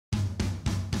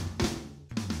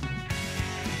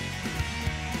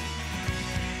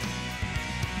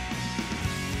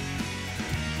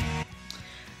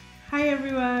Hi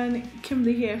everyone,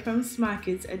 Kimberly here from Smart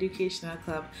Kids Educational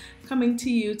Club, coming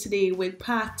to you today with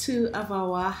part 2 of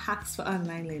our hacks for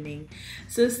online learning.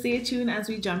 So stay tuned as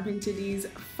we jump into these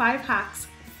 5 hacks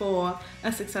for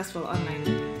a successful online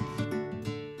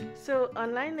learning. So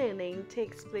online learning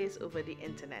takes place over the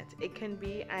internet. It can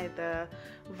be either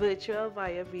virtual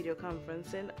via video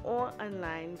conferencing or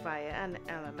online via an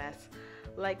LMS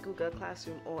like Google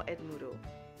Classroom or Edmodo.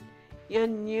 Your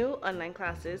new online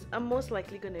classes are most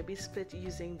likely going to be split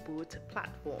using both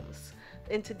platforms.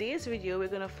 In today's video, we're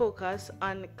going to focus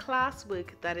on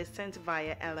classwork that is sent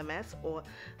via LMS or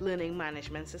learning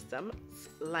management systems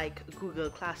like Google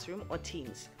Classroom or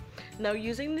Teams. Now,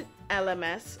 using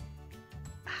LMS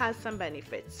has some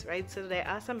benefits, right? So there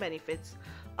are some benefits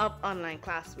of online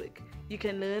classwork. You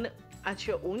can learn at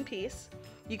your own pace.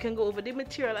 You can go over the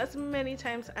material as many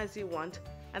times as you want,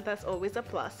 and that's always a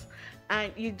plus,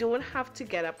 and you don't have to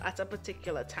get up at a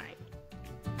particular time.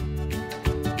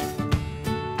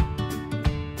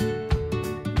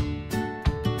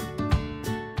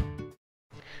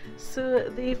 So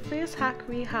the first hack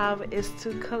we have is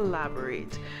to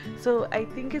collaborate. So I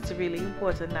think it's really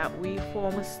important that we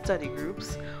form study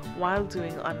groups while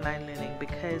doing online learning,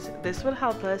 because this will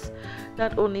help us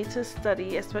not only to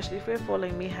study, especially if we're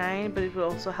falling behind, but it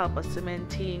will also help us to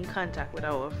maintain contact with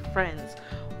our friends.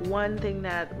 One thing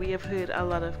that we have heard a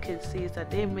lot of kids say is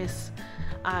that they miss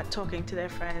talking to their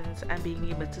friends and being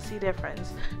able to see their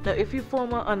friends. Now, if you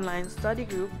form an online study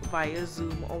group via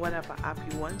Zoom or whatever app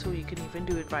you want, or you can even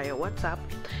do it via WhatsApp,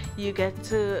 you get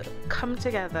to come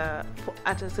together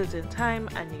at a certain time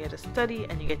and you get to study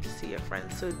and you get to see your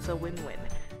friends. So it's a win-win.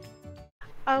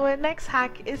 Our next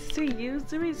hack is to use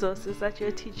the resources that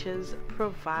your teachers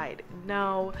provide.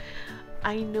 Now,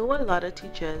 I know a lot of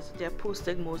teachers, they're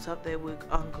posting most of their work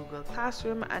on Google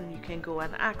Classroom, and you can go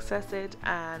and access it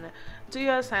and do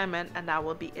your assignment, and that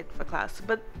will be it for class.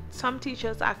 But some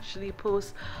teachers actually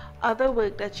post other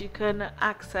work that you can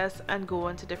access and go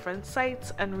onto different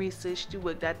sites and research the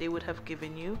work that they would have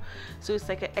given you. So it's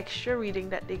like an extra reading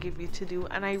that they give you to do,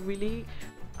 and I really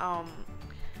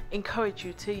encourage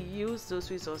you to use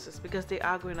those resources, because they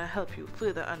are going to help you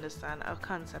further understand a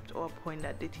concept or a point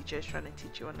that the teacher is trying to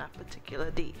teach you on that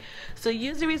particular day. So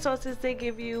use the resources they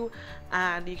give you,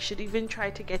 and you should even try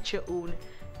to get your own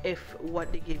if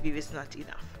what they give you is not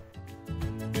enough.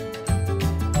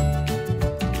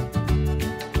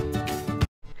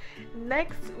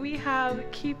 Next, we have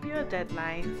keep your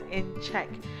deadlines in check.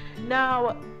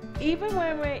 Now, even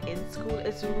when we're in school,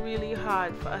 it's really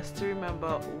hard for us to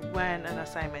remember when an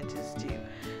assignment is due.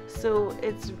 So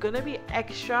it's going to be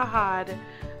extra hard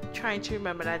trying to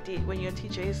remember that date when your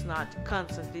teacher is not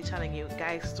constantly telling you,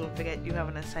 guys, don't forget you have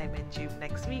an assignment due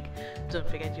next week, don't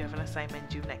forget you have an assignment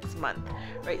due next month,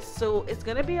 right? So it's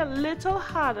going to be a little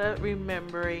harder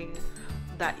remembering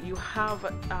that you have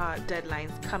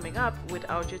deadlines coming up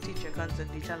without your teacher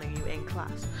constantly telling you in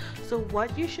class. So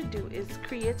what you should do is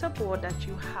create a board that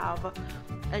you have,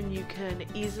 and you can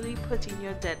easily put in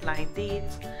your deadline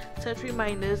dates, set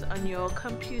reminders on your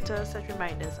computer, set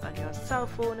reminders on your cell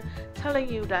phone,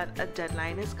 telling you that a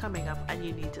deadline is coming up and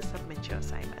you need to submit your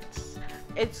assignments.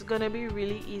 It's gonna be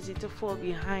really easy to fall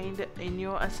behind in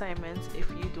your assignments if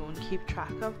you don't keep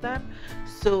track of them.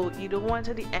 So you don't want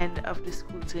at the end of the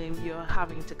school term you're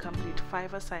having to complete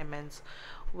 5 assignments,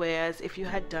 whereas if you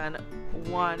had done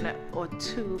 1 or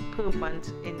 2 per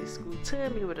month in the school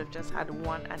term, you would have just had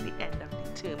 1 at the end of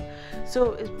the term.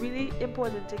 So it's really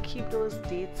important to keep those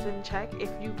dates in check. If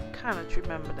you cannot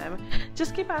remember them,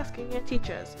 just keep asking your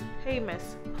teachers, hey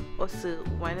miss or sir,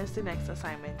 when is the next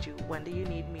assignment due? When do you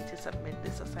need me to submit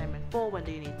this assignment for? When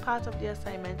do you need part of the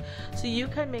assignment? So you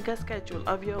can make a schedule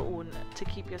of your own to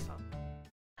keep yourself.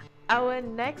 Our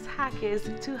next hack is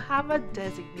to have a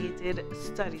designated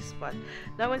study spot.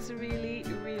 Now, it's really,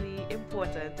 really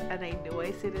important, and I know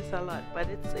I say this a lot, but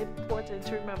it's important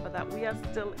to remember that we are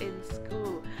still in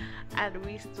school and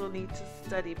we still need to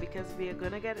study, because we are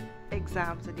going to get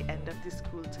exams at the end of the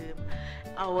school term.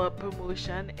 Our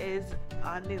promotion is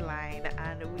on the line,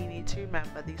 and we need to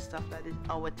remember the stuff that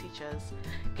our teachers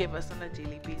give us on a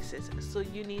daily basis. So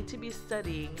you need to be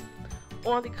studying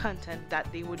all the content that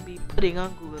they would be putting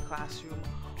on Google Classroom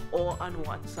or on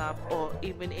WhatsApp or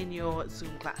even in your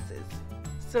Zoom classes.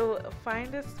 So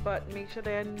find a spot, make sure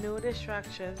there are no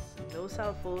distractions, no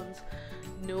cell phones,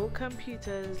 no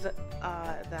computers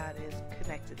that is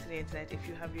connected to the internet. If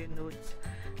you have your notes,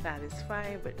 that is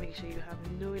fine, but make sure you have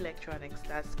no electronics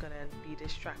that's gonna be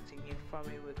distracting you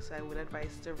from your work. So I would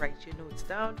advise to write your notes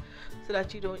down so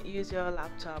that you don't use your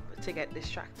laptop to get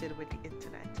distracted with the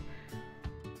internet.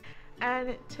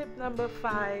 And tip number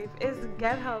 5 is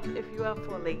get help if you are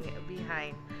falling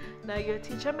behind. Now, your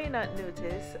teacher may not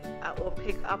notice or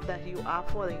pick up that you are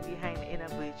falling behind in a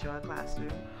virtual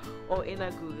classroom or in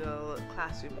a Google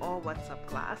Classroom or WhatsApp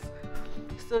class.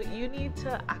 So you need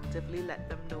to actively let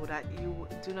them know that you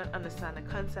do not understand the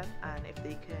concept, and if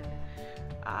they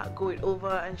can go it over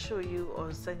and show you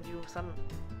or send you some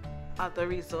other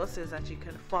resources that you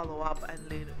can follow up and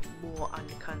learn more on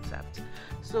the concept.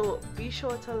 So be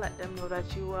sure to let them know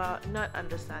that you are not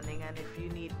understanding and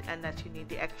that you need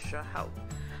the extra help.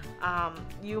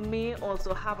 You may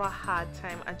also have a hard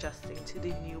time adjusting to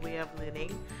the new way of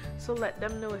learning, so let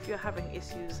them know if you're having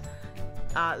issues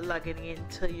logging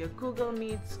into your Google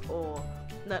Meets or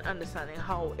not understanding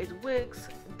how it works.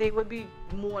 They would be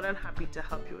more than happy to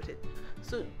help you with it.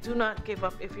 So do not give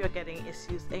up if you're getting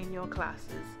issues in your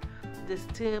classes. This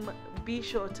term, be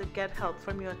sure to get help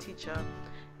from your teacher.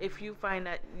 If you find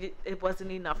that it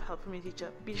wasn't enough help from your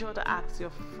teacher, be sure to ask your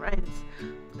friends.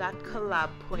 That collab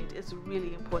point is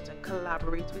really important.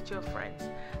 Collaborate with your friends.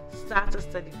 Start a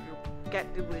study group.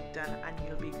 Get the work done and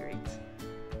you'll be great.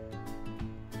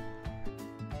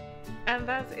 And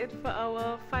that's it for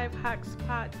our 5 hacks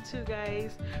part 2,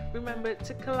 guys. Remember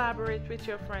to collaborate with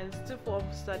your friends to form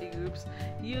study groups.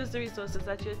 Use the resources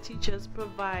that your teachers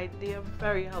provide. They are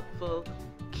very helpful.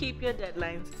 Keep your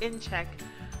deadlines in check.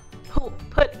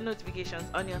 Put notifications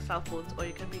on your cell phones or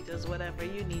your computers, whatever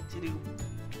you need to do.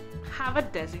 Have a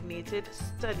designated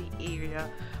study area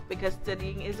because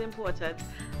studying is important.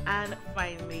 And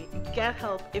finally, get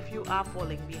help if you are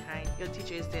falling behind. Your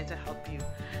teacher is there to help you.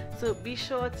 So be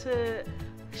sure to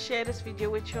share this video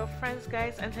with your friends,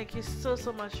 guys, and thank you so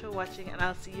much for watching, and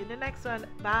I'll see you in the next one.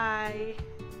 Bye.